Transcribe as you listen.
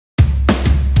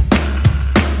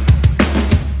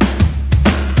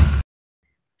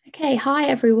Okay, hi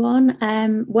everyone.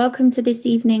 Welcome to this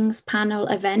evening's panel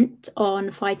event on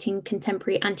fighting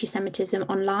contemporary anti-Semitism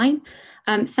online.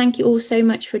 Thank you all so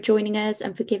much for joining us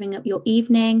and for giving up your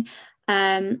evening.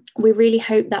 We really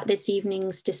hope that this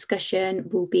evening's discussion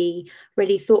will be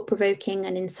really thought-provoking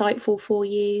and insightful for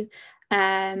you.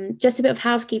 Just a bit of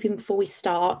housekeeping before we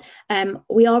start.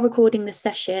 We are recording the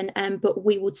session, but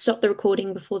we would stop the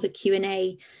recording before the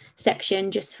Q&A section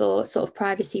just for sort of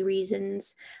privacy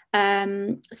reasons.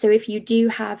 So if you do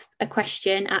have a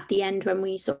question at the end when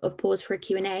we sort of pause for a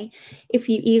Q&A, if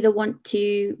you either want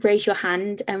to raise your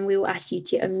hand and we will ask you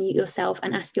to unmute yourself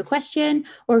and ask your question,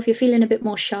 or if you're feeling a bit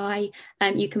more shy,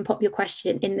 you can pop your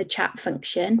question in the chat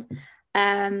function.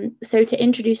 So to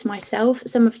introduce myself,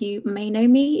 some of you may know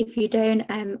me. If you don't,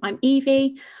 I'm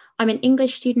Evie. I'm an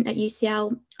English student at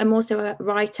UCL. I'm also a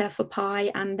writer for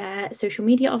Pi and their social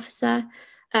media officer.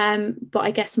 But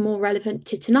I guess more relevant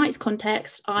to tonight's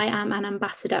context, I am an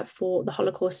ambassador for the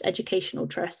Holocaust Educational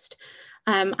Trust.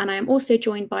 And I am also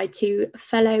joined by two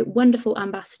fellow wonderful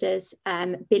ambassadors,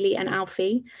 Billy and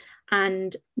Alfie,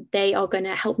 and they are going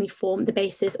to help me form the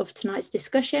basis of tonight's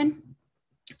discussion.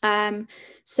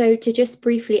 So to just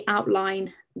briefly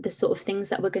outline the sort of things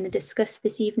that we're going to discuss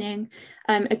this evening,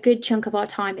 a good chunk of our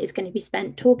time is going to be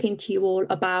spent talking to you all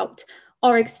about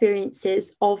our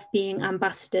experiences of being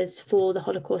ambassadors for the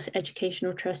Holocaust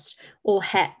Educational Trust, or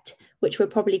HET, which we're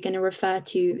probably going to refer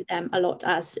to them a lot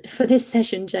as for this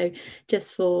session, so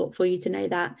just for you to know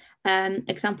that.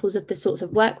 Examples of the sorts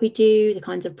of work we do, the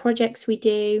kinds of projects we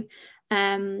do,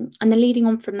 and then leading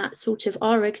on from that, sort of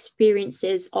our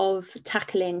experiences of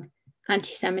tackling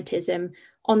anti-Semitism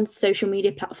on social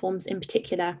media platforms in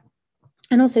particular,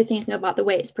 and also thinking about the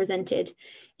way it's presented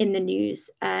in the news.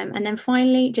 And then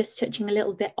finally, just touching a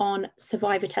little bit on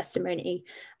survivor testimony,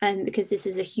 because this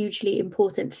is a hugely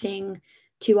important thing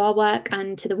to our work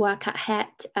and to the work at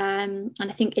HET. And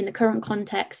I think in the current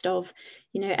context of,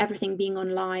 everything being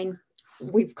online,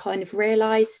 we've kind of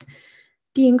realised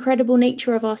the incredible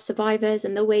nature of our survivors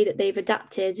and the way that they've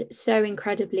adapted so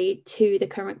incredibly to the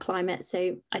current climate.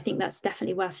 So I think that's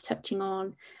definitely worth touching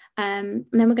on. And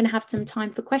then we're going to have some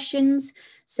time for questions.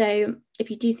 So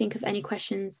if you do think of any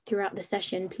questions throughout the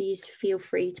session, please feel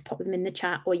free to pop them in the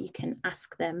chat, or you can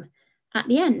ask them at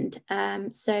the end.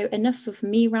 So enough of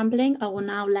me rambling. I will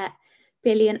now let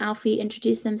Billy and Alfie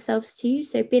introduce themselves to you.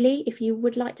 So Billy, if you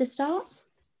would like to start.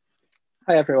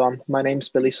 Hi everyone, my name's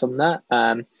Billy Sumner.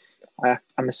 I'm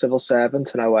a civil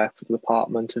servant and I work for the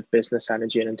Department of Business,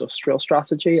 Energy and Industrial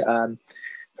Strategy.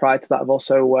 Prior to that, I've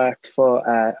also worked for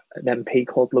an MP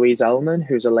called Louise Ellman,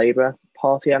 who's a Labour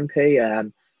Party MP,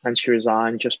 and she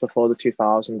resigned just before the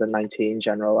 2019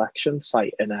 general election,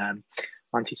 citing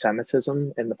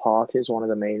anti-Semitism in the party is one of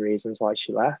the main reasons why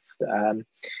she left.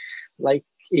 Like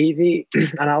Evie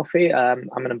and Alfie, I'm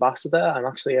an ambassador. I'm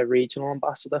actually a regional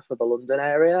ambassador for the London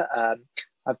area.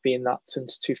 I've been that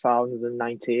since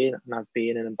 2019, and I've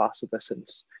been an ambassador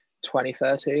since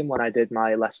 2013 when I did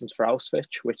my Lessons for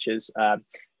Auschwitz, which is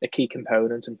a key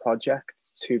component and project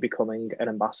to becoming an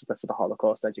ambassador for the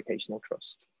Holocaust Educational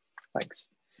Trust. Thanks.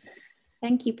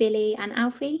 Thank you, Billy. And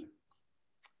Alfie?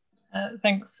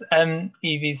 Thanks,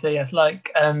 Evie. So yes,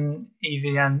 like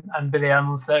Evie and Billy, I'm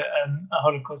also a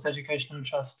Holocaust Educational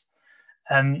Trust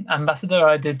ambassador.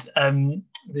 I did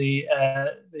the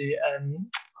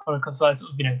Holocaust. I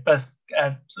sort of, first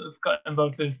sort of got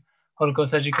involved with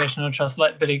Holocaust Educational Trust,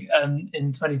 like Billy,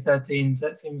 in 2013. So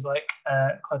it seems like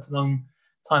quite a long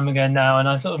time ago now. And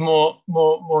I sort of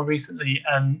more recently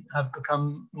have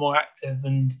become more active,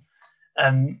 and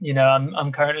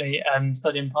I'm currently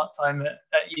studying part-time at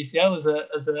UCL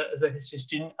as a history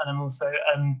student, and I'm also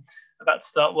about to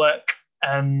start work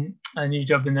a new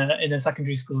job in a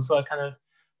secondary school. So I kind of,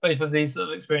 both of these sort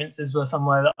of experiences were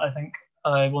somewhere that I think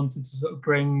I wanted to sort of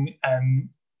bring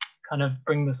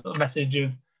the sort of message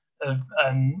of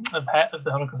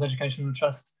the Holocaust Educational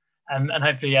Trust, and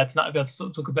hopefully tonight I'll be able to sort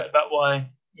of talk a bit about why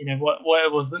what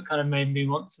it was that kind of made me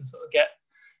want to sort of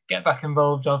get back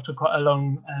involved after quite a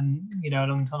long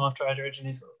time after I'd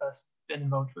originally sort of first been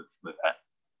involved with that.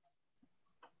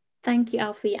 Thank you,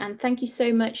 Alfie, and thank you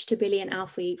so much to Billy and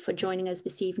Alfie for joining us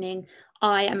this evening.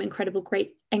 I am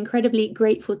incredibly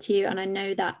grateful to you, and I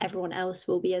know that everyone else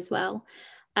will be as well.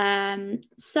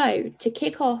 So to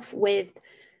kick off with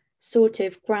sort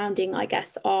of grounding, I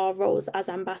guess, our roles as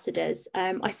ambassadors,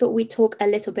 I thought we'd talk a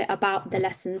little bit about the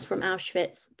Lessons from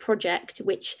Auschwitz project,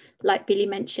 which, like Billy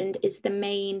mentioned, is the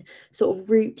main sort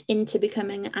of route into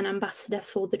becoming an ambassador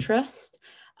for the Trust.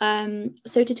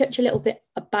 So to touch a little bit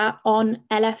on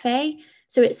LFA,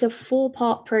 so it's a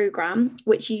 4-part programme,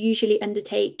 which you usually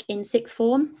undertake in sixth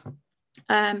form.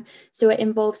 So it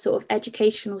involves sort of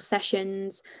educational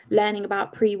sessions, learning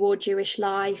about pre-war Jewish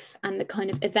life and the kind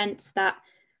of events that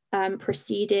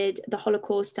preceded the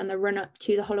Holocaust and the run-up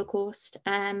to the Holocaust.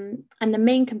 And the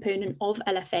main component of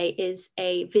LFA is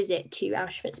a visit to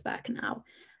Auschwitz-Birkenau.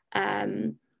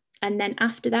 And then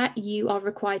after that, you are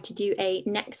required to do a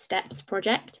next steps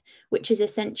project, which is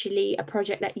essentially a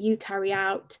project that you carry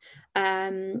out,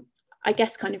 I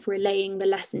guess kind of relaying the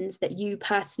lessons that you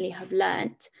personally have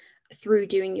learnt through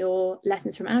doing your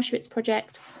Lessons from Auschwitz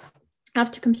project.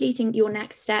 After completing your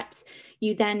next steps,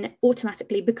 you then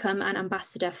automatically become an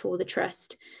ambassador for the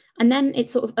trust. And then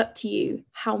it's sort of up to you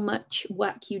how much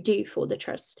work you do for the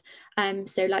trust.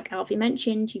 So like Alfie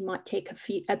mentioned, you might take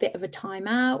a bit of a time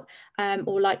out,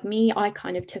 or like me, I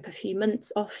kind of took a few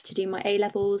months off to do my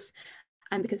A-levels,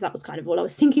 because that was kind of all I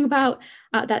was thinking about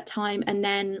at that time. And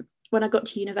then when I got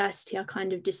to university, I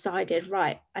kind of decided,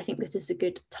 right, I think this is a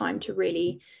good time to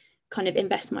really kind of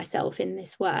invest myself in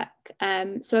this work.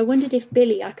 So I wondered if,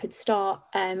 Billy, I could start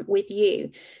with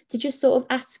you to just sort of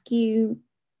ask you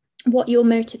what your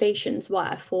motivations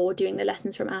were for doing the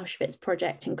Lessons from Auschwitz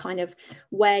project and kind of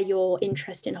where your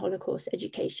interest in Holocaust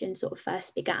education sort of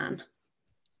first began.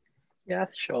 Yeah,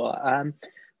 sure.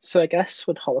 So I guess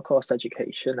with Holocaust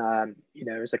education, you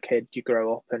know, as a kid, you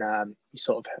grow up and you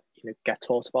sort of, you know, get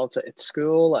taught about it at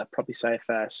school. I'd probably say I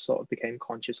first sort of became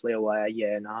consciously aware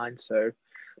year 9, so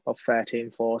about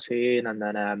 13, 14, and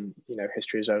then, you know,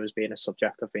 history has always been a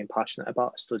subject I've been passionate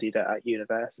about. I studied it at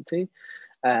university.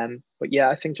 But yeah,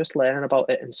 I think just learning about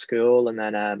it in school, and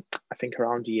then I think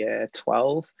around year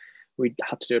 12, we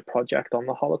had to do a project on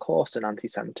the Holocaust and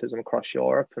anti-Semitism across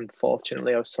Europe. And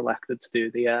fortunately, I was selected to do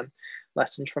the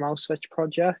Lessons from Auschwitz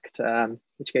project,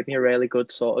 which gave me a really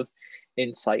good sort of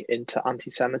insight into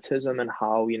anti-Semitism and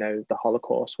how, you know, the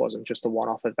Holocaust wasn't just a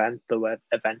one-off event. There were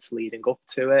events leading up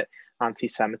to it.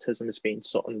 Anti-Semitism has been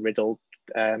sort of riddled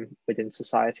within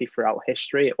society throughout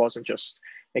history. It wasn't just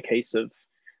a case of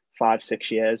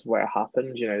 5-6 years where it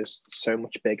happened. You know, it's so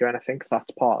much bigger. And I think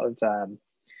that's part of,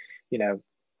 you know,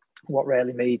 what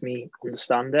really made me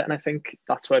understand it. And I think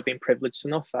that's where I've been privileged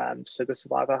enough. So the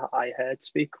survivor I heard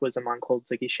speak was a man called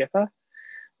Ziggy Schiffer.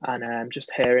 And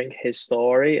just hearing his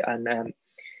story, and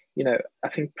you know, I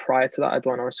think prior to that I'd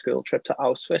went on a school trip to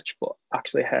Auschwitz, but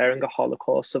actually hearing a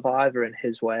Holocaust survivor in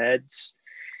his words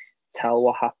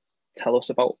tell us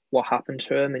about what happened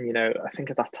to him. And you know, I think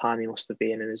at that time he must have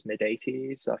been in his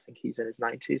mid-80s. I think he's in his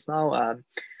 90s now.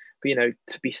 But you know,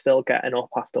 to be still getting up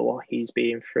after what he's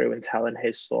been through and telling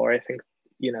his story, I think,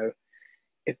 you know,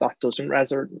 if that doesn't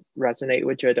resonate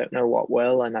with you, I don't know what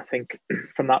will. And I think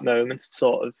from that moment it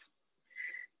sort of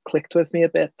clicked with me a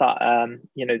bit that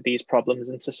you know, these problems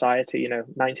in society, you know,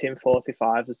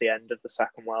 1945 was the end of the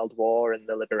Second World War and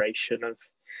the liberation of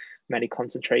many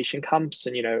concentration camps.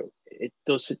 And you know, it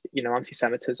does, you know,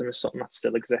 anti-Semitism is something that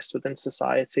still exists within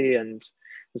society, and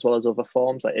as well as other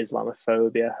forms like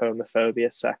Islamophobia, homophobia,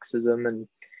 sexism. And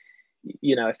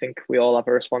you know, I think we all have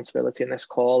a responsibility in this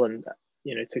call, and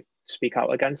you know, to speak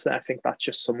out against it. I think that's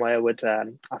just somewhere I would,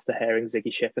 after hearing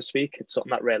Ziggy Schiffer speak, it's something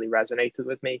that really resonated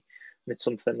with me. And it's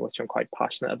something which I'm quite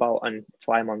passionate about, and it's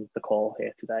why I'm on the call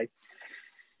here today.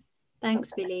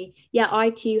 Thanks, Billy. Yeah,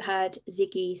 I too heard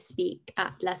Ziggy speak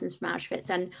at Lessons from Auschwitz,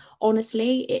 and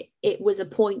honestly, it was a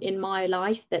point in my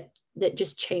life that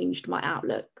just changed my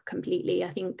outlook completely. I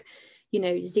think, you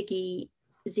know, Ziggy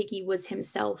was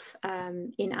himself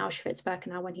in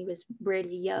Auschwitz-Birkenau when he was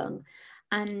really young,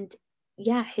 and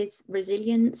yeah, his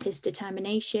resilience, his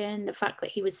determination, the fact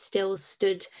that he was still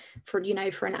stood for, you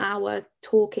know, for an hour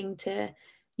talking to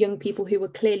young people who were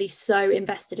clearly so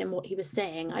invested in what he was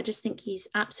saying. I just think he's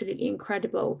absolutely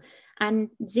incredible. And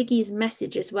Ziggy's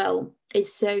message as well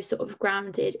is so sort of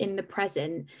grounded in the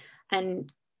present.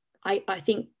 And I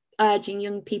think urging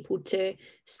young people to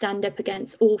stand up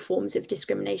against all forms of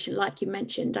discrimination, like you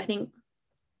mentioned. I think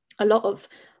a lot of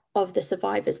the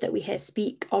survivors that we hear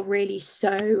speak are really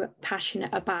so passionate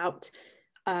about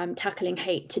tackling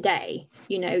hate today.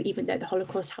 You know, even though the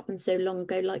Holocaust happened so long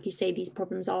ago, like you say, these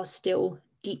problems are still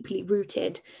deeply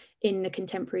rooted in the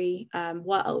contemporary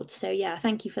world. So yeah,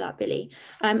 thank you for that, Billy.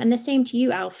 And the same to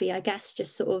you, Alfie. I guess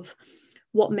just sort of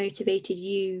what motivated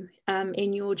you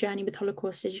in your journey with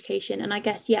Holocaust education. And I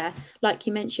guess, yeah, like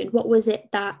you mentioned, what was it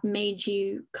that made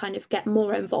you kind of get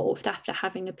more involved after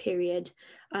having a period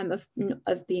of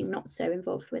being not so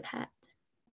involved with HET?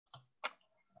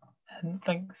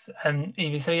 Thanks,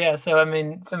 Evie. So yeah, so I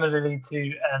mean, similarly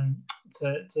to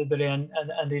Billy and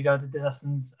Evie, I did the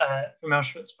Lessons from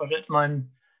Auschwitz project. Mine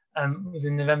was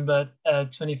in November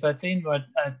 2013, where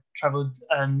I travelled,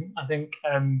 I think,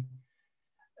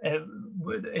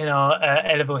 in our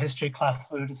A-level history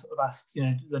class, we were just sort of asked, you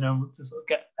know, to sort of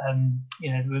get,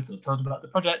 you know, we were told about the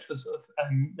project. For sort of,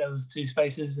 there was 2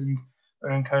 spaces, and we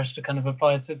were encouraged to kind of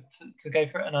apply to go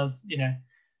for it. And I was, you know,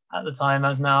 at the time,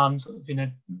 as now, I'm sort of, you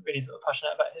know, really sort of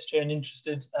passionate about history and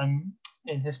interested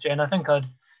in history. And I think I'd,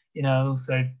 you know,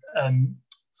 also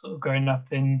sort of growing up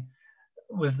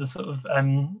with the sort of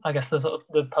I guess the sort of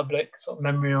the public sort of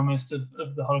memory almost of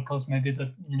the Holocaust, maybe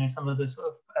the, you know, some of the sort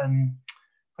of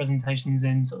presentations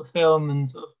in sort of film and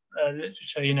sort of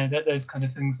literature, you know, those kind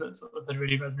of things that sort of had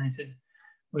really resonated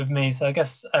with me. So I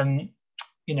guess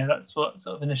you know, that's what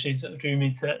sort of initially sort of drew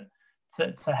me to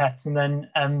Het. And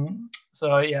then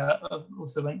so yeah, I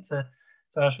also went to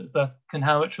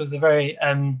Auschwitz-Birkenau, which was a very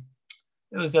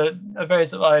it was a very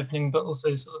sort of eye-opening but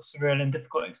also sort of surreal and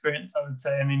difficult experience, I would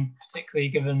say. I mean, particularly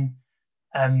given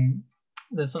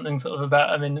there's something sort of about,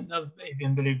 I mean, Evie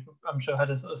and Billy, I'm sure, had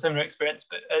a sort of similar experience,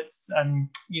 but it's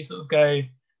you sort of go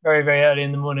very, very early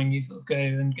in the morning, you sort of go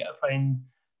and get a plane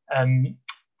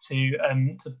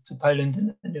to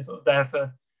Poland, and you're sort of there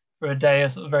for a day, a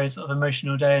sort of very sort of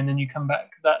emotional day, and then you come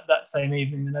back that same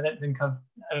evening. And I don't think I've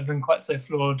ever been quite so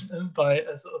floored by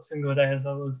a sort of single day as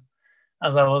I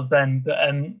was then. But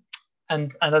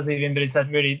and as Evie and Billy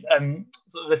said, really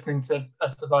sort of listening to a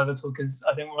survivor talk is,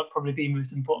 I think, probably the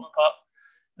most important part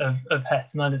of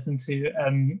Het. And I listened to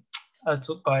a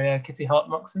talk by Kitty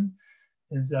Hart-Moxon,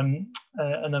 who's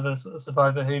another sort of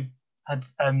survivor who had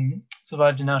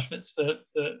survived in Auschwitz for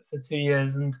 2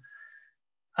 years. And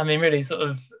I mean, really sort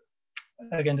of,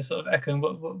 again, just sort of echoing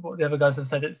what the other guys have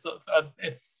said, it's sort of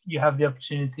if you have the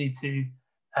opportunity to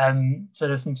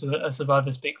listen to a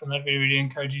survivor speak, then I'd really, really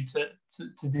encourage you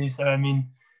to do so. I mean,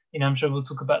 you know, I'm sure we'll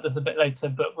talk about this a bit later,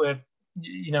 but we're,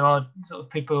 you know, our sort of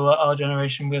people, our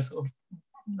generation, we're sort of,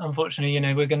 unfortunately, you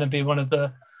know, we're going to be one of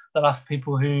the last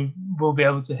people who will be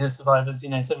able to hear survivors, you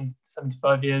know,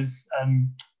 75 years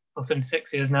or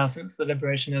 76 years now since the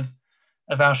liberation of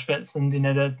Auschwitz, and, you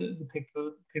know, the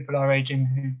people our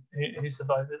aging who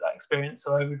survived that experience.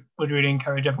 So I would really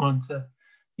encourage everyone to,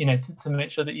 you know, to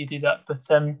make sure that you do that. But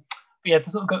yeah, to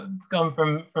sort of go on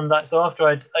from that. So after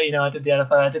I did the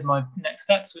LFA, I did my next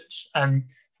steps, which for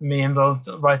me involved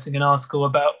sort of writing an article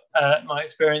about my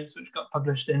experience, which got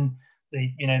published in the,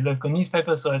 you know, local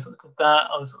newspaper. So I sort of did that.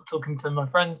 I was sort of talking to my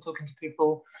friends, talking to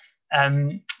people,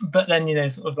 but then, you know,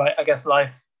 sort of like, I guess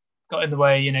life got in the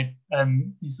way. You know,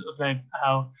 you sort of know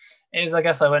how it is. I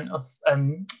guess I went off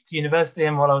to university,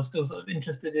 and while I was still sort of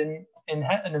interested in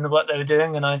Het and in the work they were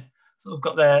doing, and I sort of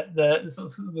got the sort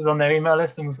of was on their email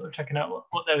list and was sort of checking out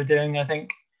what they were doing. I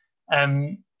think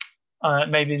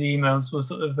maybe the emails were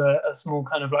sort of a small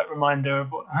kind of like reminder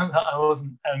of what I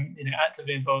wasn't you know,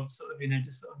 actively involved, sort of, you know,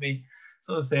 just sort of be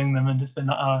sort of seeing them and just been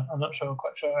like, oh, I'm not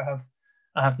quite sure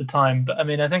I have the time. But I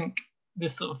mean, I think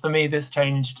this sort of, for me, this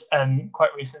changed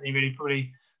quite recently, really,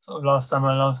 probably sort of last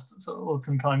summer, last sort of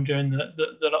autumn time during the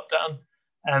lockdown.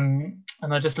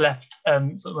 And I just left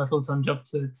sort of my full-time job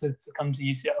to come to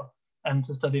UCL and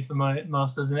to study for my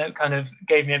master's, and it kind of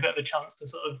gave me a bit of a chance to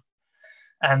sort of,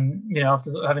 you know, after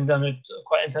sort of having done a sort of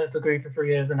quite intense degree for 3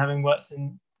 years and having worked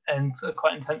in sort of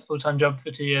quite intense full-time job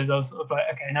for 2 years, I was sort of like,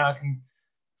 okay, now I can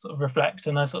sort of reflect.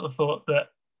 And I sort of thought that,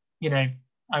 you know,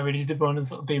 I really did want to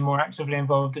sort of be more actively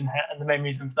involved in Het, and the main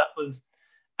reason for that was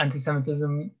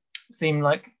anti-Semitism seemed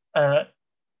like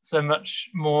so much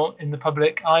more in the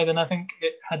public eye than I think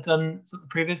it had done sort of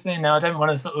previously. Now, I don't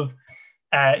want to sort of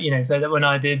you know, say that when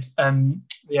I did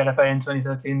the LFA in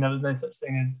 2013, there was no such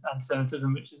thing as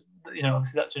anti-Semitism, which is, you know,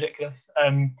 obviously that's ridiculous.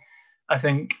 I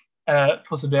think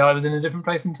possibly I was in a different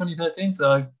place in 2013,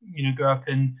 so I, you know, grew up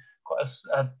in quite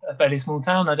a fairly small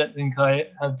town. I don't think I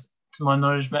had, to my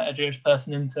knowledge, met a Jewish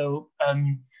person until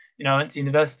you know, I went to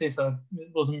university, so I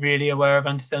wasn't really aware of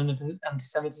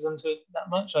anti-Semitism to that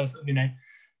much. I sort of, you know,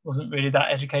 wasn't really that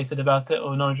educated about it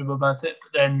or knowledgeable about it.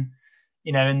 But then,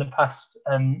 you know, in the past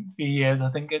few years,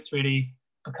 I think it's really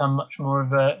become much more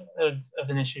of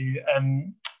an issue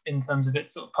in terms of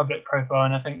its sort of public profile,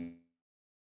 and I think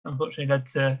unfortunately led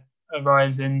to a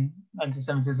rise in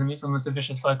anti-Semitism. It's almost a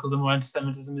vicious cycle. The more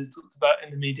anti-Semitism is talked about in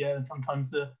the media, and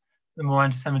sometimes the more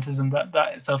anti-Semitism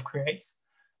that itself creates.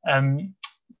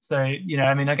 So, you know,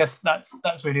 I mean, I guess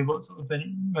that's really what sort of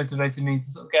been motivated me to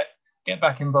sort of get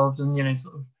back involved, and, you know,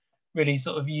 sort of really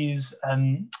sort of use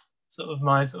sort of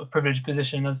my sort of privileged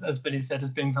position, as Billy said, as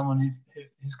being someone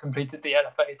who's completed the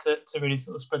LFA to really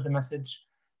sort of spread the message,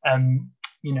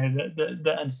 you know,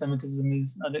 that anti-Semitism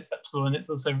is unacceptable, and it's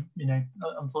also, you know,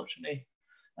 unfortunately,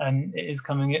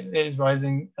 it is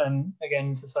rising again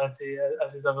in society,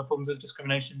 as is other forms of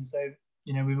discrimination. So,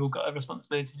 you know, we've all got a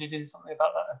responsibility to do something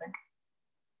about that, I think.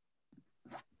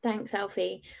 Thanks,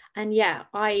 Alfie. And yeah,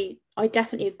 I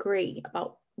definitely agree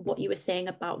about what you were saying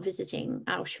about visiting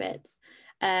Auschwitz.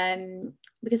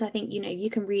 Because I think, you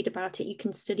can read about it, you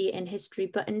can study it in history,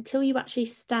 but until you actually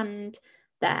stand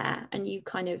there and you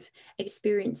kind of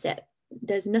experience it,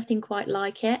 there's nothing quite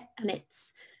like it. And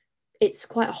it's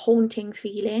quite a haunting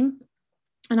feeling.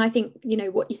 And I think,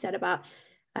 what you said about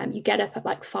you get up at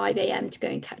like 5 a.m. to go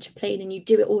and catch a plane, and you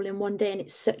do it all in one day, and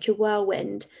it's such a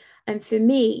whirlwind. And for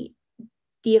me,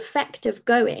 the effect of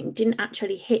going didn't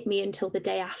actually hit me until the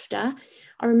day after.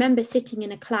 I remember sitting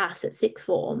in a class at sixth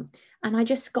form, and I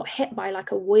just got hit by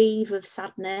like a wave of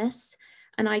sadness.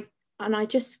 And I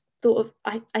just thought of,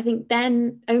 I think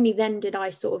then, only then did I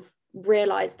sort of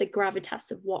realize the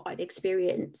gravitas of what I'd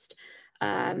experienced.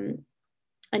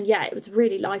 And yeah, it was a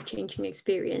really life-changing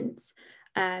experience.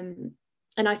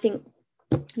 And I think,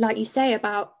 like you say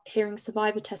about hearing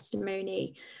survivor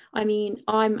testimony, I mean,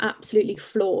 I'm absolutely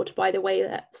floored by the way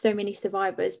that so many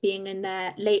survivors, being in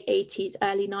their late 80s,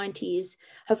 early 90s,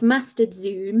 have mastered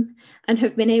Zoom and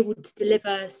have been able to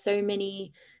deliver so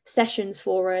many sessions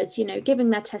for us, giving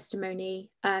their testimony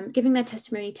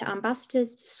to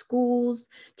ambassadors, to schools,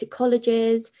 to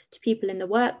colleges, to people in the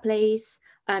workplace,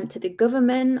 to the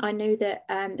government. I know that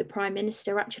the Prime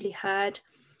Minister actually heard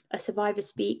a survivor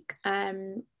speak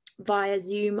via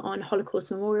Zoom on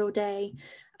Holocaust Memorial Day,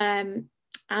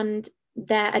 and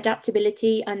their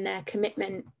adaptability and their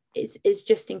commitment is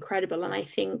just incredible. And I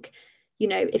think,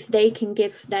 if they can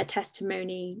give their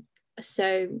testimony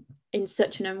in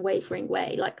such an unwavering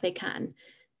way like they can,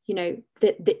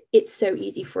 that it's so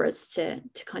easy for us to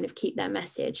kind of keep their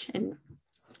message and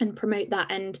promote that.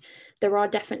 And there are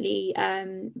definitely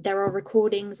there are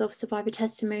recordings of survivor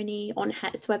testimony on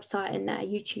HET's website and their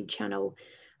YouTube channel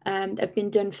that have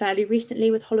been done fairly recently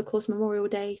with Holocaust Memorial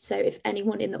Day. So if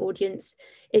anyone in the audience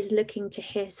is looking to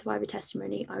hear survivor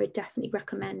testimony, I would definitely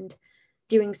recommend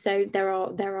doing so. There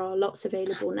are lots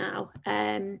available now.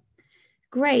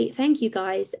 Great, thank you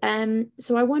guys.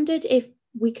 So I wondered if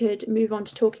we could move on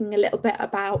to talking a little bit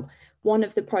about one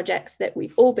of the projects that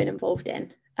we've all been involved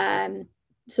in,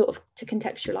 sort of to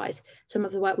contextualize some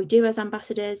of the work we do as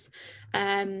ambassadors.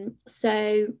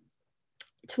 So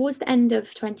towards the end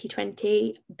of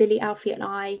 2020, Billy, Alfie and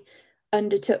I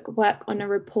undertook work on a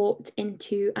report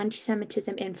into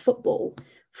anti-Semitism in football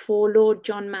for Lord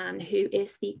John Mann, who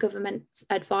is the government's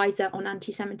advisor on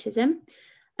anti-Semitism.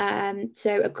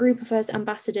 So a group of us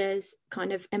ambassadors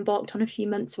kind of embarked on a few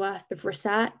months worth of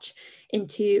research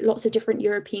into lots of different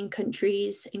European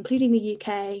countries, including the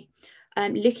UK,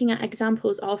 looking at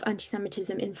examples of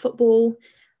anti-Semitism in football,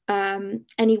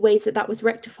 any ways that was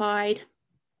rectified,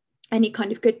 any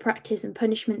kind of good practice and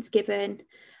punishments given,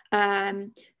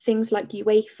 things like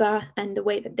UEFA and the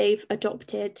way that they've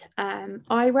adopted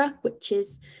IRA, which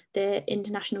is the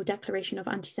International Declaration of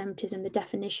Anti-Semitism, the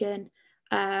definition.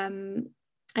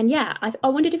 And yeah, I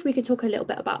wondered if we could talk a little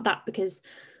bit about that, because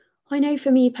I know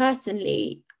for me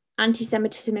personally,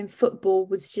 anti-Semitism in football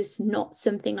was just not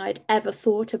something I'd ever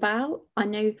thought about.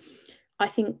 I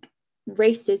think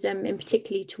racism, in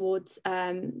particularly towards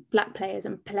Black players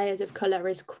and players of colour,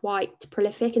 is quite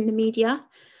prolific in the media.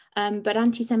 But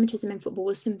anti-Semitism in football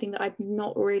was something that I'd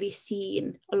not really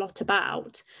seen a lot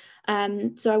about.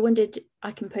 So I wondered,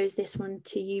 I can pose this one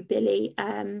to you, Billy.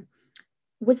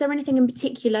 Was there anything in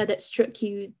particular that struck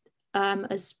you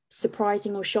as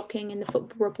surprising or shocking in the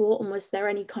football report? And was there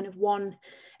any kind of one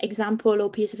example or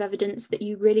piece of evidence that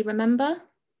you really remember?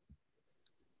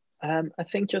 I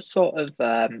think just sort of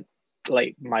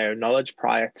like my own knowledge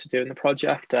prior to doing the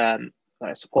project. I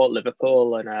support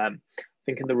Liverpool, and I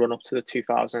think in the run up to the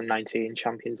 2019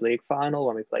 Champions League final,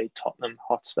 when we played Tottenham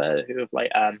Hotspur, who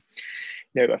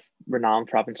have renowned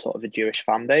for having sort of a Jewish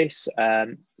fan base.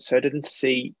 So I didn't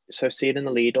see it in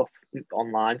the lead up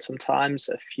online sometimes,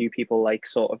 a few people like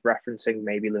sort of referencing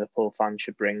maybe Liverpool fans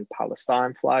should bring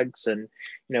Palestine flags, and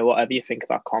whatever you think of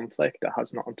that conflict, that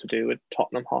has nothing to do with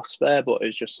Tottenham Hotspur, but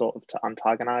it's just sort of to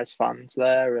antagonize fans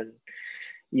there. And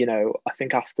I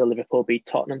think after Liverpool beat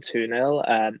Tottenham 2-0,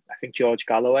 I think George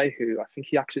Galloway, who I think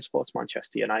he actually supports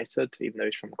Manchester United, even though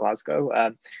he's from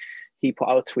Glasgow, he put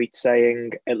out a tweet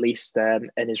saying at least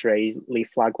an Israeli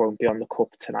flag won't be on the cup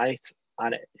tonight.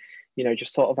 And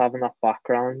just sort of having that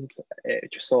background,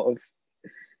 it just sort of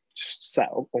set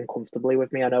up uncomfortably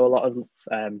with me. I know a lot of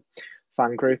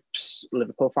fan groups,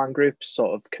 Liverpool fan groups,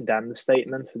 sort of condemned the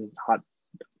statement and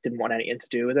didn't want anything to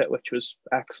do with it, which was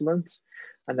excellent.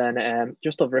 And then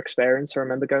just other experience, I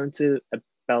remember going to a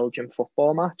Belgian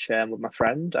football match with my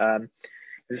friend. It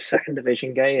was a second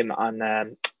division game, and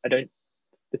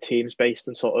the team's based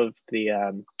in sort of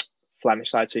the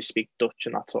Flemish side, so you speak Dutch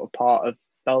and that sort of part of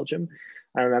Belgium.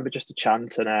 I remember just a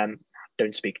chant, and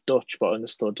don't speak Dutch, but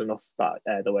understood enough that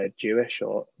the word Jewish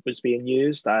or was being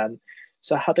used.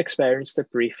 So I had experienced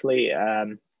it briefly,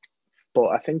 but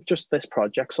I think just this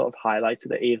project sort of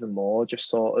highlighted it even more, just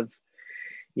sort of,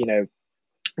 you know,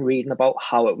 reading about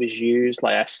how it was used.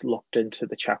 Like, I looked into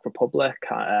the Czech Republic,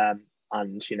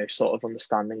 and, you know, sort of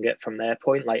understanding it from their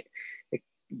point, like,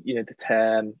 you know, the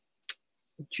term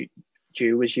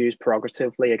Jew was used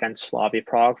prerogatively against Slavia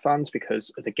Prague fans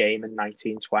because of the game in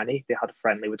 1920. They had a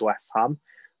friendly with West Ham,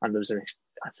 and there was an,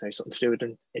 I don't know, something to do with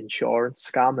an insurance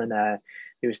scam, and there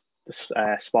was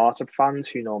the Sparta fans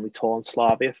who normally taunt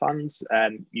Slavia fans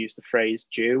used the phrase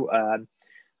Jew, and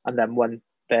then when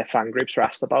their fan groups were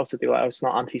asked about it, they were like, oh, it's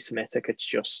not anti-Semitic, it's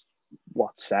just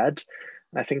what's said.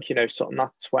 And I think, you know, something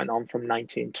that went on from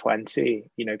 1920,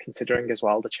 you know, considering as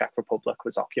well the Czech Republic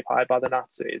was occupied by the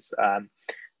Nazis,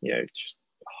 you know, just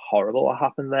horrible what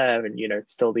happened there. And, you know,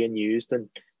 it's still being used in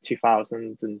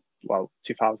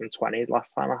 2020,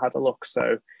 last time I had a look.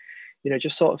 So, you know,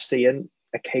 just sort of seeing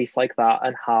a case like that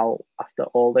and how after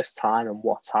all this time and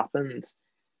what's happened,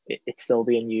 it's still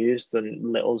being used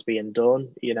and little's being done.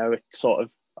 You know, it sort of,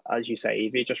 as you say,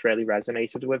 Evie, just really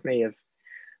resonated with me of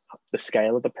the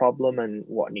scale of the problem and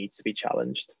what needs to be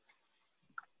challenged.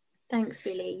 Thanks,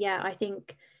 Billy. Yeah, I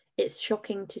think it's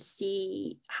shocking to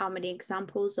see how many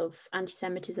examples of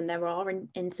anti-Semitism there are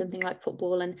in something like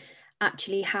football, and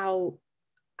actually how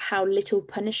little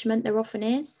punishment there often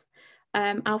is.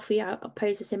 Alfie, I'll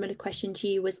pose a similar question to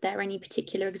you. Was there any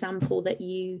particular example that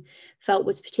you felt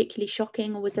was particularly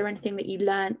shocking, or was there anything that you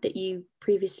learned that you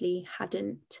previously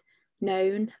hadn't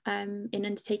known in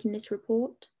undertaking this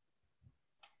report?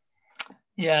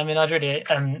 Yeah, I mean, I'd really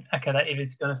echo that, Evie,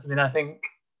 to be honest. I mean, I think,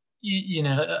 you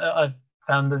know, I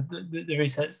found the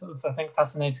research sort of, I think,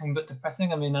 fascinating but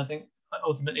depressing. I mean, I think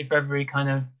ultimately for every kind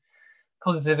of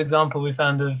positive example we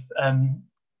found of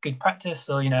good practice,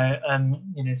 or, you know,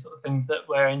 sort of things that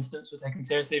where incidents were taken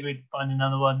seriously, we'd find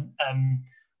another one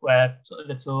where sort of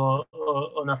little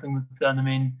or nothing was done. I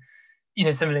mean, you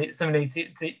know, similarly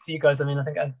to you guys, I mean, I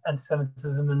think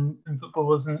anti-Semitism in football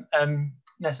wasn't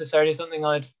necessarily something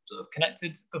I'd sort of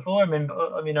connected before. I mean,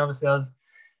 obviously I was,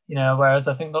 you know, whereas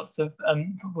I think lots of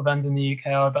football fans in the UK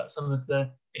are about some of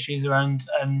the issues around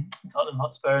Tottenham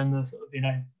Hotspur and the sort of, you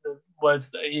know, the words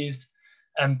that are used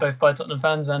both by Tottenham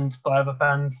fans and by other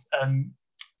fans,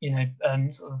 you know,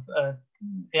 at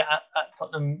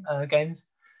Tottenham games.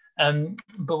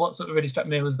 But what sort of really struck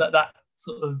me was that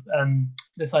sort of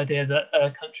this idea that a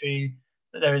country,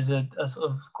 that there is a sort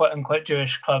of quote unquote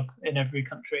Jewish club in every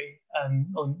country,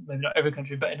 or maybe not every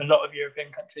country, but in a lot of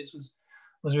European countries,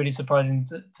 was really surprising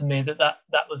to me that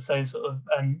was so sort of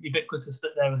ubiquitous,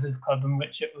 that there was this club in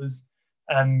which it was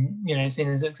you know, seen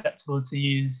as acceptable to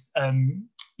use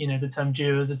you know, the term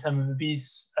Jew as a term of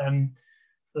abuse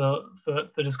for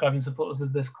describing supporters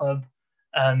of this club.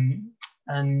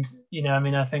 And, you know, I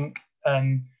mean, I think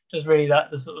just really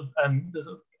that the sort of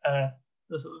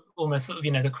almost sort of,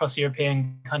 you know, the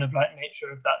cross-European kind of like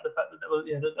nature of that, the fact that there was,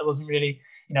 you know, that there wasn't really,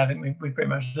 you know, I think we pretty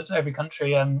much looked at every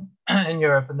country in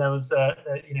Europe, and there was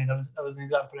you know, there was an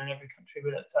example in every country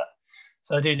we looked at.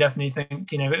 So I do definitely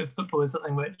think, you know, football is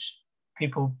something which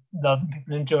people love and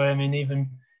people enjoy. I mean, even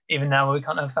now we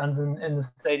can't have fans in the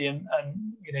stadium, and,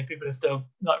 you know, people are still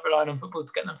like relying on football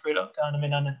to get them through lockdown. I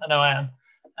mean, I know I am.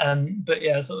 But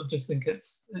yeah, I sort of just think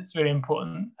it's really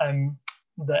important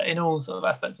that in all sort of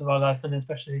aspects of our life, and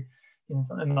especially, you know,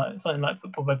 something like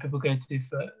football, where people go to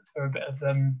for a bit of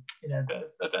you know,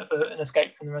 a bit of an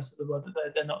escape from the rest of the world,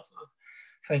 that they're not sort of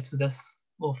faced with this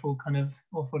awful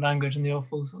language and the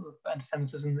awful sort of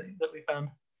anti-Semitism that we found.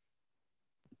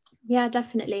 Yeah,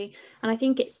 definitely. And I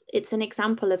think it's an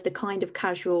example of the kind of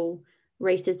casual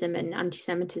racism and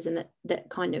anti-Semitism that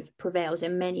kind of prevails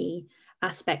in many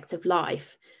aspects of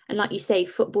life. And like you say,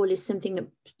 football is something that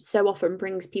so often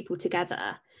brings people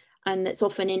together, and that's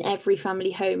often in every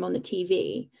family home on the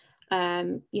TV.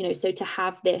 You know, so to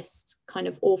have this kind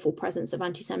of awful presence of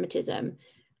anti-Semitism,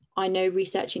 I know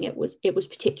researching it was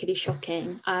particularly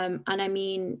shocking. And I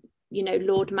mean, you know,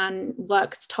 Lord Mann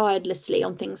works tirelessly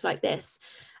on things like this,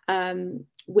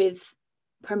 with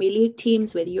Premier League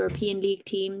teams, with European League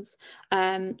teams,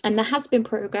 and there has been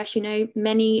progress. You know,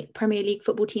 many Premier League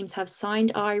football teams have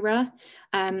signed IRA,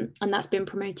 and that's been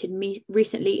promoted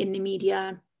recently in the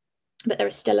media, but there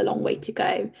is still a long way to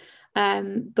go.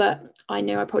 But I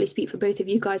know I probably speak for both of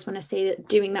you guys when I say that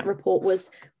doing that report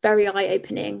was very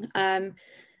eye-opening, and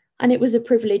it was a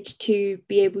privilege to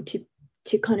be able to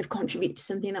kind of contribute to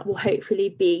something that will hopefully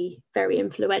be very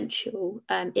influential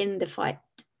in the fight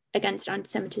against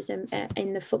anti-Semitism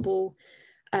in the football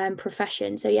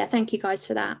profession. So yeah, thank you guys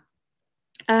for that.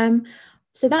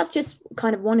 So that's just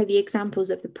kind of one of the examples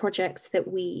of the projects that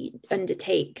we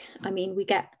undertake. I mean, we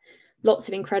get lots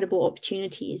of incredible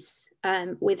opportunities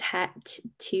with HET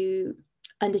to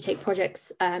undertake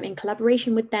projects in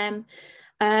collaboration with them.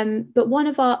 But one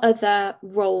of our other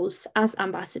roles as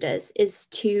ambassadors is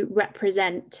to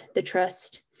represent the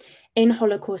Trust in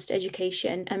Holocaust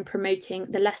education and promoting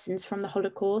the lessons from the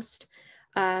Holocaust,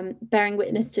 bearing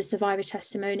witness to survivor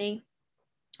testimony,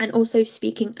 and also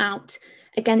speaking out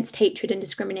against hatred and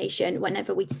discrimination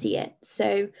whenever we see it.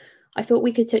 So I thought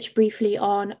we could touch briefly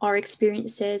on our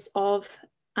experiences of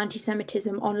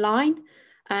anti-Semitism online,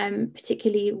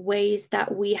 particularly ways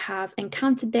that we have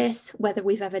encountered this, whether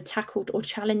we've ever tackled or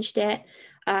challenged it.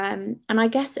 And I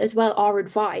guess as well, our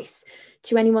advice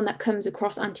to anyone that comes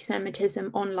across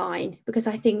anti-Semitism online, because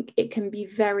I think it can be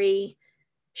very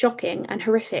shocking and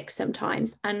horrific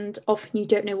sometimes, and often you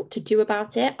don't know what to do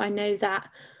about it. I know that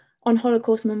on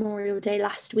Holocaust Memorial Day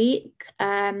last week,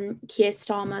 Keir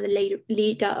Starmer, the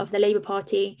leader of the Labour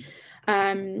Party,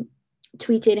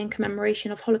 tweeted in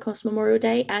commemoration of Holocaust Memorial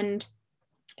Day, and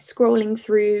scrolling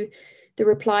through the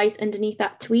replies underneath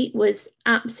that tweet was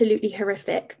absolutely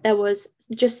horrific. There was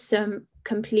just some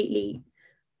completely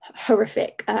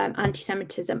horrific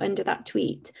anti-Semitism under that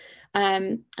tweet.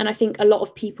 And I think a lot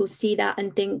of people see that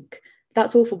and think,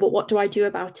 that's awful, but what do I do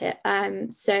about it?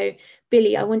 So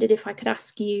Billy, I wondered if I could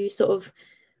ask you sort of,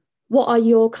 what are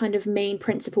your kind of main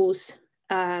principles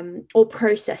or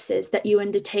processes that you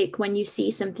undertake when you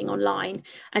see something online?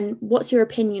 And what's your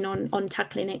opinion on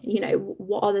tackling it? You know,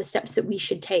 what are the steps that we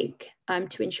should take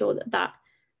to ensure that that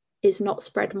is not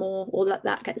spread more, or that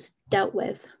that gets dealt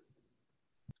with?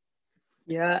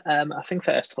 Yeah, I think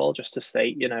first of all, just to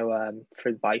state, for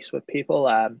advice with people,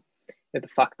 the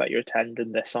fact that you're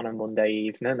attending this on a Monday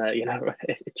evening,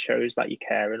 it shows that you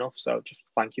care enough. So just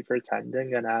thank you for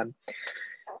attending. And,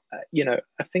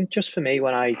 I think just for me,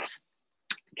 when I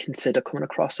consider coming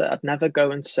across it, I'd never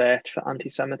go and search for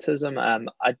anti-Semitism.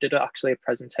 I did actually a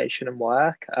presentation and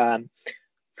work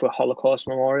for Holocaust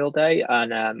Memorial Day.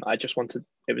 And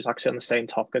it was actually on the same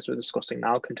topic as we're discussing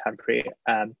now, contemporary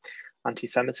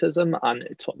anti-Semitism. And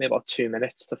it took me about 2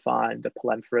 minutes to find a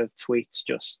plethora of tweets,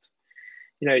 just,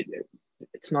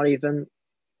 it's not even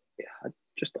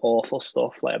just awful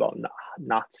stuff like about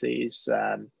Nazis,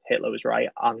 Hitler was right,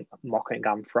 and mocking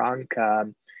Anne Frank.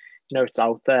 It's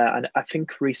out there. And I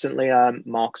think recently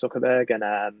Mark Zuckerberg and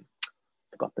I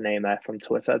forgot the name from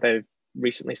Twitter, they've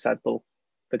recently said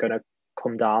they're going to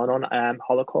come down on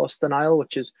Holocaust denial,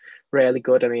 which is really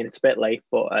good. I mean, it's a bit late,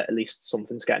 but at least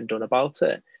something's getting done about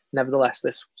it. Nevertheless,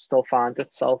 this still finds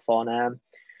itself on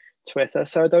Twitter.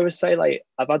 So I'd always say, like,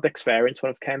 I've had the experience when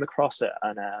I've came across it,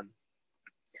 and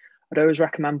I'd always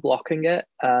recommend blocking it.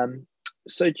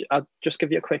 So I'll just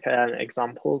give you a quick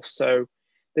example. So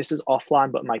this is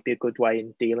offline, but might be a good way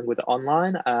in dealing with it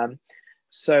online.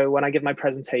 So when I give my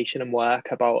presentation and work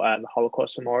about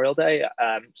Holocaust Memorial Day,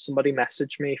 somebody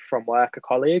messaged me from work, a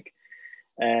colleague,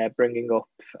 bringing up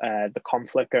the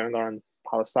conflict going on in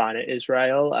Palestine and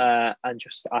Israel, and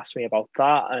just asked me about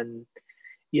that. And,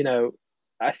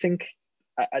 I think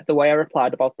the way I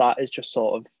replied about that is just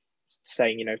sort of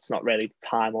saying, it's not really the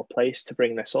time or place to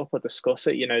bring this up or discuss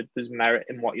it. There's merit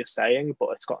in what you're saying, but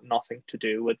it's got nothing to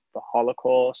do with the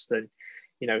Holocaust. And,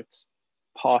 it's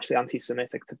partially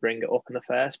anti-Semitic to bring it up in the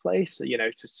first place,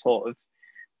 to sort of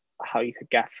how you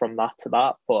could get from that to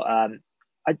that. But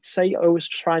I'd say always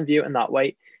try and view it in that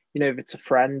way. If it's a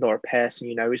friend or a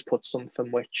person, who's put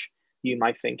something which you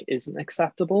might think isn't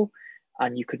acceptable,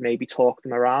 and you could maybe talk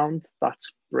them around,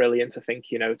 that's brilliant. I think,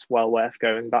 it's well worth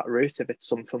going that route. If it's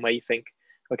something where you think,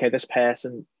 okay, this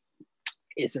person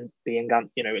isn't being,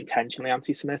 intentionally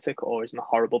anti-Semitic, or isn't a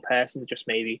horrible person, just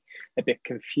maybe a bit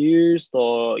confused,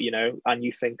 or, and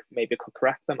you think maybe I could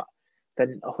correct them,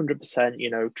 then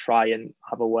 100%, try and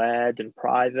have a word in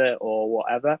private or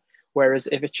whatever. Whereas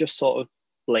if it's just sort of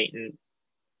blatant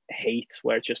hate,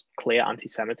 where it's just clear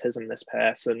anti-Semitism, this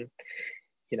person,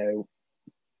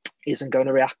 isn't going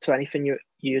to react to anything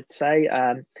you'd say.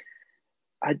 I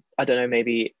don't know,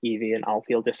 maybe Evie and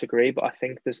Alfie will disagree, but I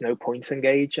think there's no point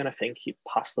engaging. I think you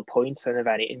pass the point, and if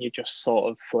anything, you're just sort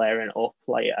of flaring up,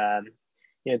 like,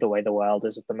 the way the world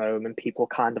is at the moment. People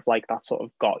kind of like that sort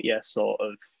of got you, sort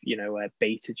of,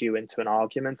 baited you into an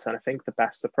argument. And I think the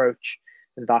best approach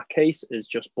in that case is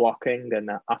just blocking and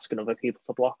asking other people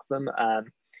to block them.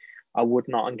 I would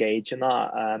not engage in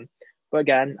that. But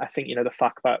again, I think, the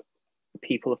fact that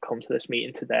people have come to this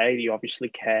meeting today, you obviously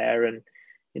care, and,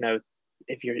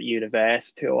 if you're at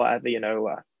university or whatever,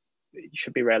 you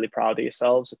should be really proud of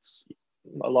yourselves. It's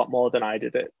a lot more than I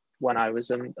did it when I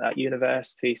was at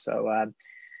university. So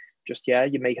just, yeah,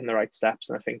 you're making the right steps.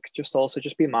 And I think just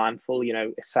be mindful, you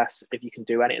know, assess if you can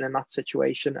do anything in that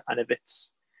situation, and if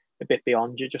it's a bit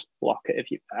beyond you, just block it.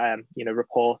 If you you know,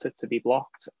 report it to be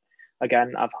blocked.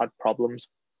 Again, I've had problems,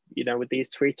 you know, with these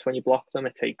tweets. When you block them,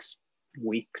 it takes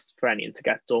weeks for anything to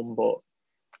get done, but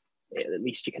at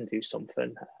least you can do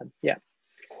something.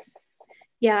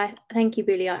 Yeah, thank you,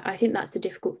 Billy. I think that's the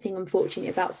difficult thing, unfortunately,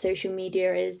 about social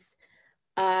media is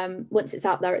once it's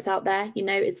out there, it's out there. You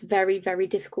know, it's very, very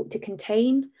difficult to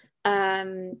contain.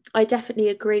 I definitely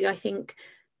agree. I think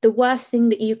the worst thing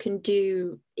that you can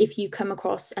do if you come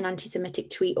across an anti-Semitic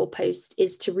tweet or post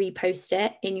is to repost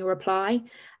it in your reply,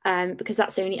 because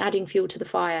that's only adding fuel to the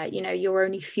fire. You know, you're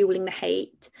only fueling the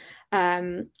hate.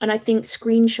 And I think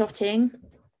screenshotting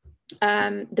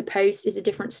the post is a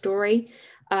different story.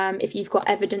 If you've got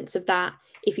evidence of that,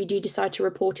 if you do decide to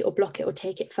report it or block it or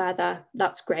take it further,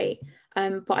 that's great.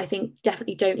 But I think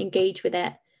definitely don't engage with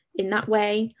it in that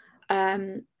way.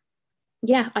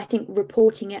 Yeah, I think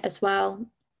reporting it as well,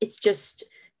 it's just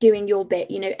doing your bit.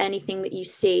 You know, anything that you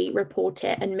see, report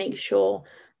it and make sure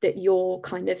that you're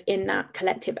kind of in that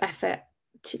collective effort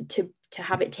to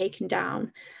have it taken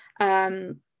down.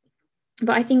 But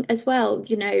I think as well,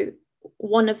 you know,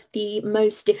 one of the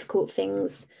most difficult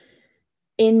things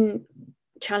in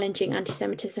challenging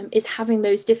anti-Semitism is having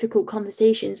those difficult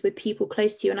conversations with people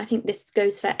close to you. And I think this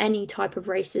goes for any type of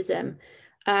racism.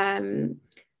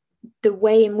 The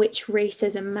way in which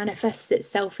racism manifests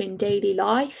itself in daily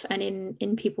life and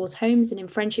in people's homes and in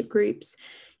friendship groups.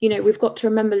 You know, we've got to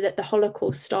remember that the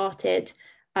Holocaust started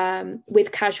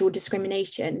with casual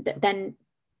discrimination that then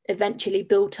eventually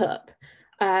built up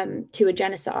to a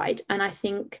genocide. And I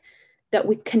think that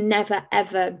we can never,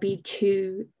 ever be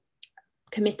too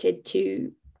committed to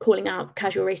calling out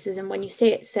casual racism when you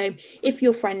see it. So if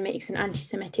your friend makes an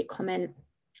anti-Semitic comment,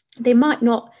 they might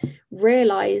not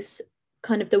realize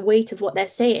kind of the weight of what they're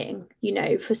saying. You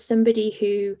know, for somebody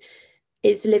who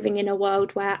is living in a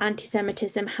world where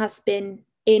anti-Semitism has been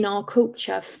in our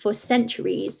culture for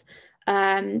centuries,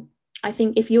 I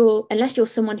think unless you're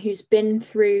someone who's been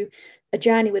through a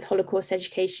journey with Holocaust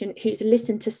education, who's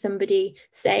listened to somebody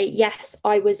say, yes,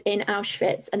 I was in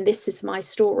Auschwitz and this is my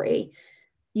story,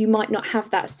 you might not have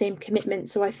that same commitment.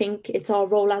 So I think it's our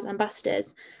role as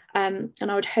ambassadors, and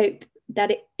I would hope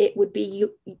that it would be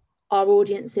our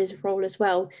audience's role as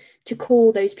well to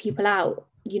call those people out,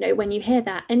 you know, when you hear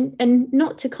that, and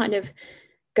not to kind of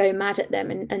go mad at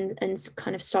them and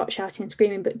kind of start shouting and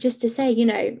screaming, but just to say, you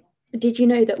know, did you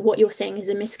know that what you're saying is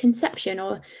a misconception,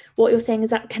 or what you're saying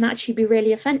is that can actually be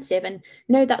really offensive, and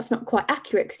no, that's not quite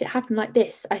accurate because it happened like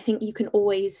this. I think you can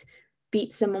always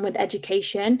beat someone with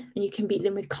education, and you can beat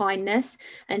them with kindness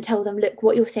and tell them, look,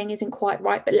 what you're saying isn't quite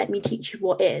right, but let me teach you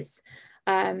what is.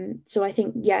 So I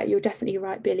think, yeah, you're definitely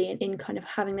right, Billy, in kind of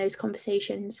having those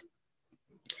conversations.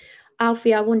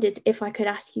 Alfie, I wondered if I could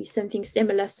ask you something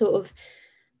similar, sort of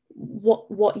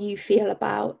what you feel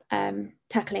about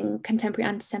tackling contemporary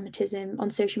anti-Semitism on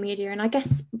social media, and I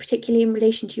guess particularly in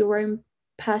relation to your own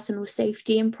personal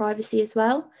safety and privacy as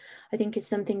well. I think is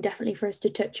something definitely for us to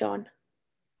touch on.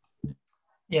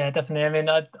 Yeah, definitely. I mean,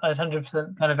 I'd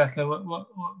 100% kind of echo what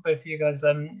both of you guys,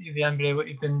 Evie and Billy, what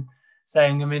you've been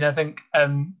saying. I mean, I think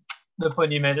the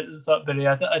point you made at the start, Billy,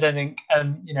 I don't think,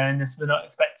 you know, in this, we're not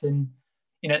expecting,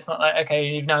 you know, it's not like, okay,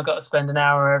 you've now got to spend an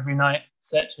hour every night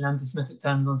searching anti-Semitic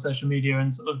terms on social media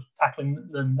and sort of tackling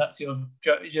them. That's your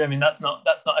job. Do you know what I mean? That's not,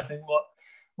 I think,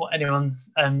 what anyone's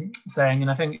saying.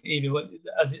 And I think, Evie,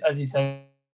 as you say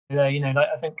there, you know, like,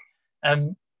 I think,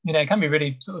 you know, it can be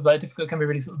really sort of like difficult, can be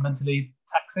really sort of mentally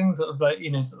taxing, sort of like, you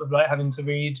know, sort of like having to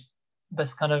read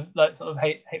this kind of like sort of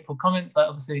hateful comments, like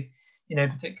obviously, you know,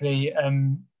 particularly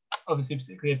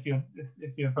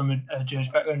if you're from a Jewish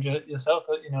background yourself,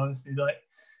 you know, obviously, like,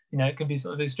 you know, it can be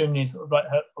sort of extremely sort of like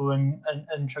hurtful and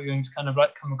triggering to kind of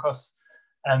like come across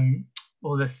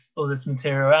all this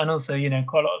material. And also, you know,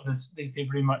 quite a lot of these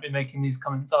people who might be making these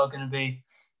comments are going to be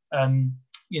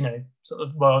you know, sort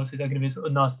of, well, obviously they're going to be sort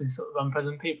of nasty, sort of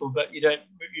unpleasant people, but you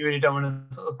really don't want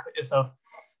to sort of put yourself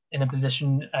in a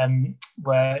position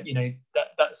where, you know,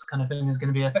 that's kind of thing is going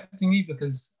to be affecting you,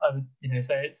 because I would, you know,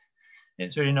 say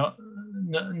it's really not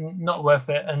worth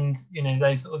it, and, you know,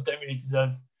 they sort of don't really deserve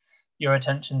your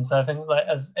attention. So I think, like,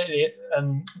 as Elliot,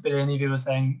 Billy and Evie were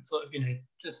saying, sort of, you know,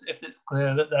 just if it's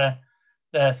clear that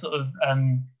they're sort of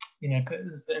you know,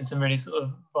 putting some really sort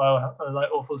of vile, like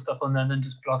awful stuff on them, then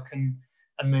just block and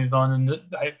move on, and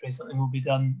hopefully something will be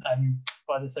done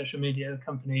by the social media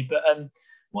company. But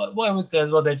what I would say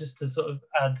as well, there, just to sort of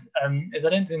add, is I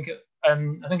don't think I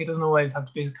think it doesn't always have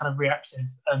to be kind of reactive.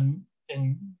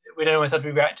 We don't always have to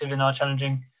be reactive in our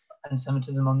challenging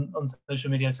anti-Semitism on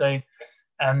social media. So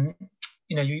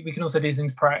we can also do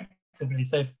things proactively.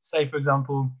 So say, for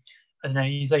example, I don't know,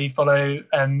 you say you follow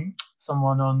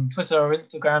someone on Twitter or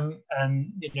Instagram,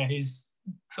 who's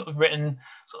sort of written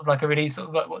sort of like a really sort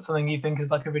of like what something you think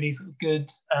is like a really sort of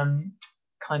good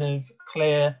kind of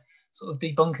clear sort of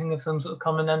debunking of some sort of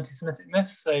common anti-Semitic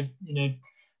myths. So,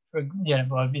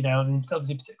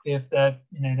 obviously particularly if they're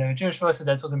a Jewish voice, so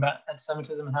they're talking about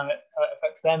anti-Semitism and how it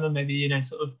affects them, and maybe,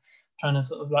 sort of trying to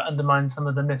sort of like undermine some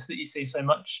of the myths that you see so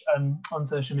much on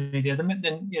social media, then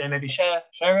maybe share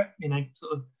it,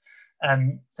 sort of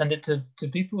send it to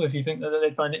people if you think that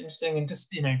they find it interesting. And just,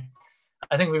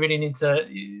 I think we really need to,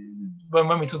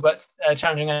 when we talk about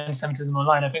challenging anti-Semitism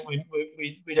online, I think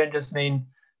we don't just mean,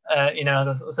 as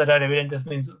I sort of said earlier, we don't just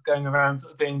mean sort of going around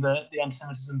sort of being the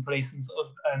anti-Semitism police and sort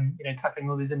of, tackling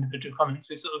all these individual comments.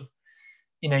 We've sort of,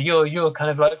 your kind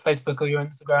of like Facebook or your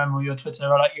Instagram or your Twitter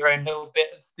are like your own little bit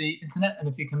of the internet. And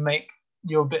if you can make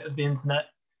your bit of the internet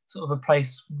sort of a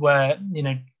place where,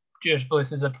 Jewish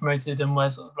voices are promoted and where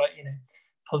sort of like,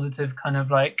 positive kind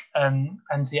of like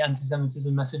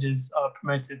anti-Semitism messages are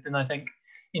promoted, then I think,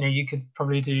 you could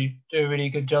probably do a really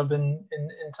good job in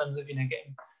terms of,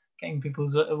 getting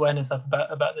people's awareness up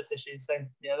about this issue. So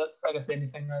yeah, that's, I guess, the only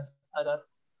thing I'd add.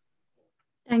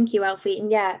 Thank you, Alfie. And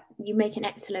yeah, you make an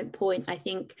excellent point. I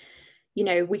think,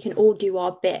 we can all do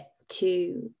our bit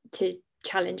to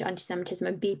challenge anti-Semitism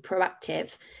and be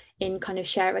proactive in kind of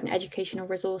sharing educational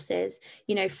resources.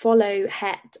 Follow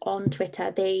HET on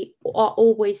Twitter. They are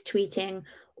always tweeting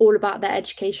all about their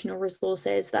educational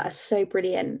resources that are so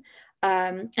brilliant.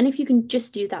 And if you can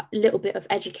just do that little bit of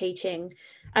educating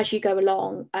as you go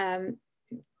along,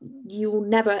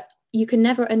 you can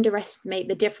never underestimate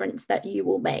the difference that you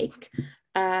will make.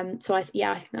 So I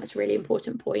think that's a really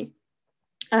important point.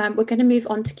 We're going to move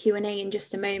on to Q&A in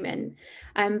just a moment,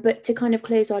 but to kind of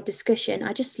close our discussion,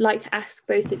 I'd just like to ask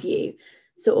both of you,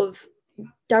 sort of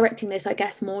directing this, I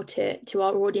guess, more to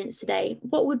our audience today,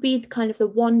 what would be kind of the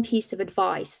one piece of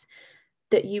advice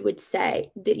that you would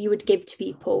say, that you would give to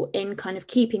people in kind of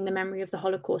keeping the memory of the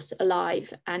Holocaust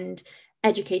alive and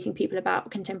educating people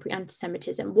about contemporary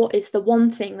anti-Semitism? What is the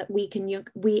one thing that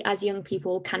we as young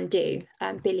people can do?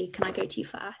 Billy, can I go to you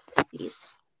first, please?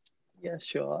 Yeah,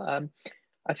 sure.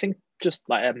 I think, just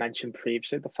like I mentioned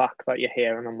previously, the fact that you're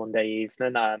here on a Monday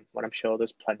evening, when I'm sure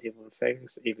there's plenty of other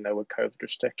things, even though with COVID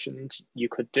restrictions, you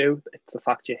could do, it's the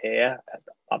fact you're here,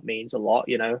 that means a lot,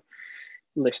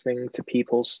 listening to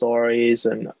people's stories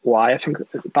and why. I think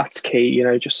that's key,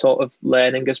 just sort of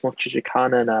learning as much as you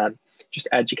can and just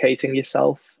educating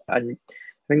yourself. And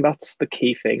I think that's the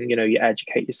key thing, you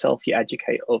educate yourself, you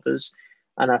educate others.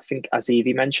 And I think, as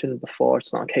Evie mentioned before,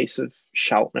 it's not a case of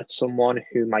shouting at someone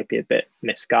who might be a bit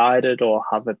misguided or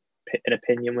have an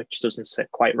opinion which doesn't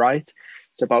sit quite right.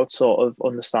 It's about sort of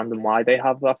understanding why they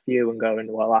have that view and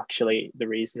going, well, actually, the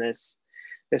reason is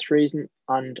this reason.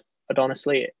 And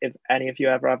honestly, if any of you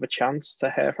ever have a chance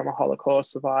to hear from a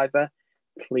Holocaust survivor,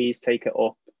 please take it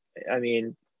up. I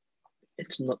mean,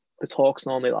 it's not, the talks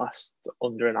normally last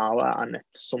under an hour, and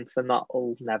it's something that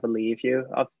will never leave you.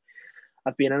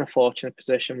 I've been in a fortunate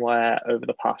position where over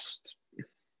the past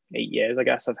 8 years, I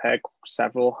guess, I've heard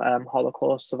several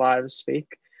Holocaust survivors speak.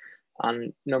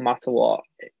 And no matter what,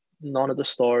 none of the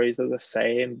stories are the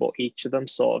same, but each of them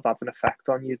sort of have an effect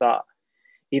on you that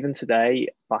even today,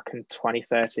 back in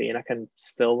 2013, I can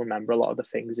still remember a lot of the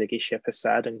things Ziggy Shipper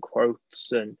said and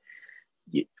quotes. And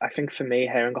I think for me,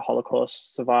 hearing a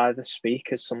Holocaust survivor speak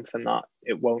is something that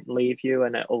it won't leave you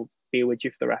and it'll be with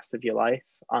you for the rest of your life.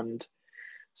 And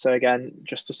so again,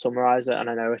 just to summarize it, and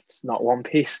I know it's not one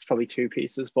piece, it's probably two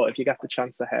pieces, but if you get the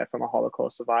chance to hear from a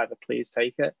Holocaust survivor, please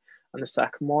take it. And the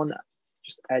second one,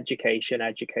 just education.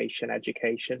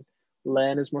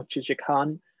 Learn as much as you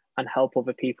can and help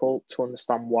other people to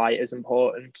understand why it is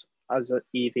important. As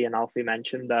Evie and Alfie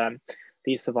mentioned,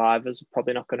 these survivors are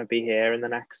probably not going to be here in the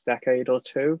next decade or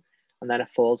two. And then it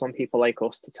falls on people like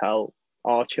us to tell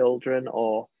our children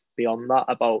or beyond that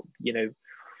about,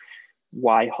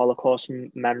 why Holocaust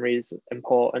memory is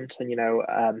important.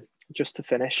 And, just to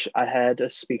finish, I heard a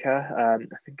speaker,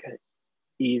 I think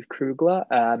Eve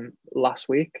Krugler, last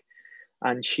week,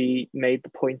 and she made the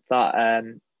point that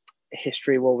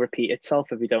history will repeat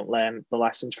itself if we don't learn the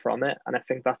lessons from it. And I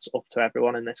think that's up to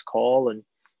everyone in this call and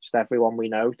just everyone we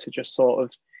know to just sort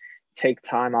of take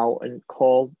time out and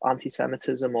call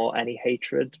anti-Semitism or any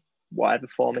hatred, whatever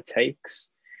form it takes,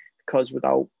 because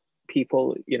without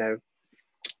people,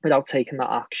 without taking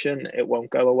that action, it won't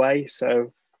go away.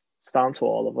 So it's down to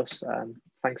all of us.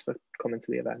 Thanks for coming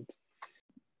to the event.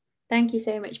 Thank you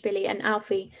so much, Billy. And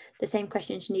Alfie, the same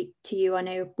question to you. I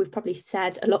know we've probably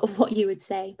said a lot of what you would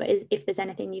say, but if there's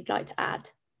anything you'd like to add.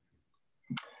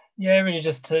 Yeah, really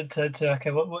just to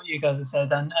echo what you guys have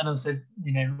said, and also,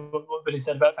 you know, what Billy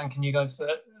said about thanking you guys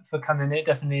for coming. It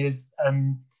definitely is,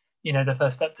 you know, the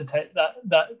first step to take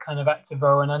that kind of active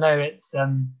role. And I know it's,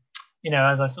 you know,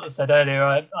 as I sort of said earlier,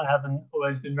 I haven't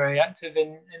always been very active in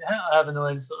it. I haven't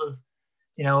always sort of,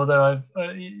 you know, although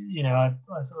I've, you know,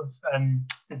 I sort of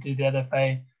did do the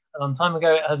LFA a long time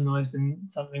ago, it hasn't always been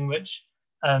something which,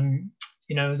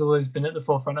 you know, has always been at the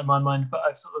forefront of my mind, but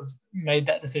I've sort of made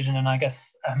that decision. And I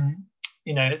guess,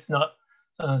 you know, it's not,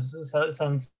 it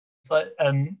sounds like,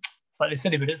 slightly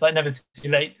silly, but it's like never too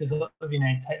late to sort of, you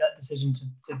know, take that decision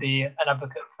to be an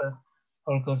advocate for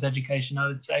Holocaust education, I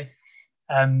would say.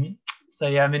 So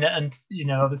yeah, I mean, and, you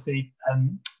know, obviously,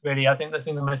 really, I think the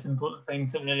single most important thing,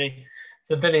 similarly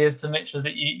to Billy, is to make sure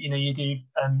that you know, you do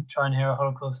try and hear a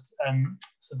Holocaust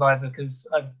survivor, because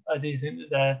I do think that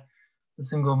they're the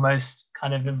single most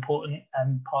kind of important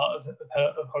part of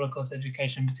Holocaust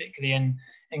education, particularly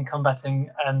in combating,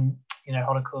 you know,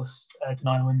 Holocaust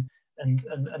denial and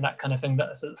that kind of thing,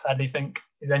 that I sadly think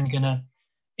is only going to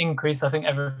increase. I think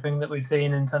everything that we've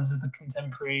seen in terms of the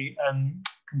contemporary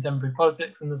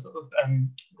politics and the sort of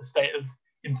the state of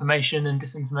information and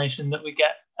disinformation that we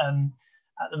get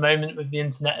at the moment with the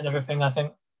internet and everything, I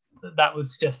think that would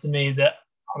suggest to me that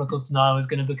Holocaust denial is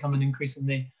going to become an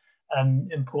increasingly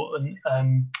important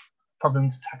problem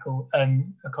to tackle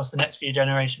across the next few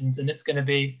generations. And it's going to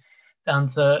be down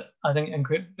to, I think,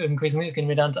 increasingly it's going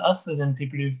to be down to us, as in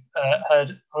people who've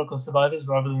heard Holocaust survivors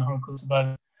rather than Holocaust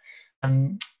survivors.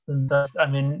 And that's, I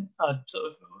mean, sort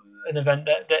of an event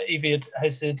that Evie had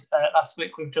hosted last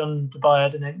week with John Dubai. I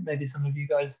don't know, maybe some of you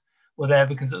guys were there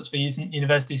because it was for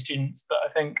university students, but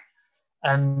I think,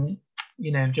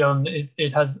 you know, John has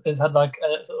had like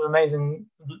a sort of amazing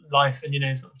life, and, you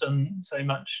know, sort of done so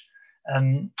much,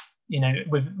 you know,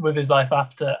 with his life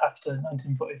after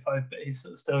 1945, but he's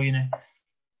sort of still, you know,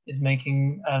 is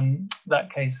making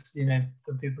that case, you know,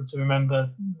 for people to remember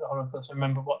the Holocaust,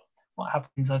 remember what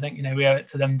happens. I think, you know, we owe it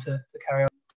to them to carry on.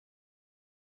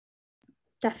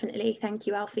 Definitely. Thank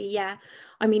you, Alfie. Yeah,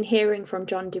 I mean, hearing from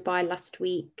John Dubai last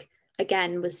week,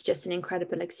 again, was just an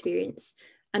incredible experience.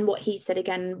 And what he said,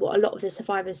 again, what a lot of the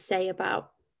survivors say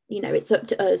about, you know, it's up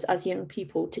to us as young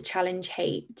people to challenge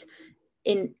hate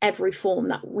in every form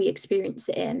that we experience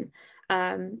it in.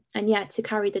 And yeah, to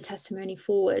carry the testimony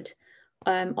forward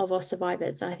of our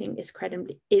survivors, I think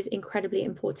is incredibly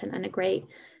important and a great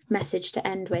message to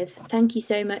end with. Thank you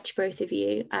so much, both of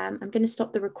you. I'm going to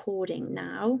stop the recording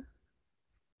now.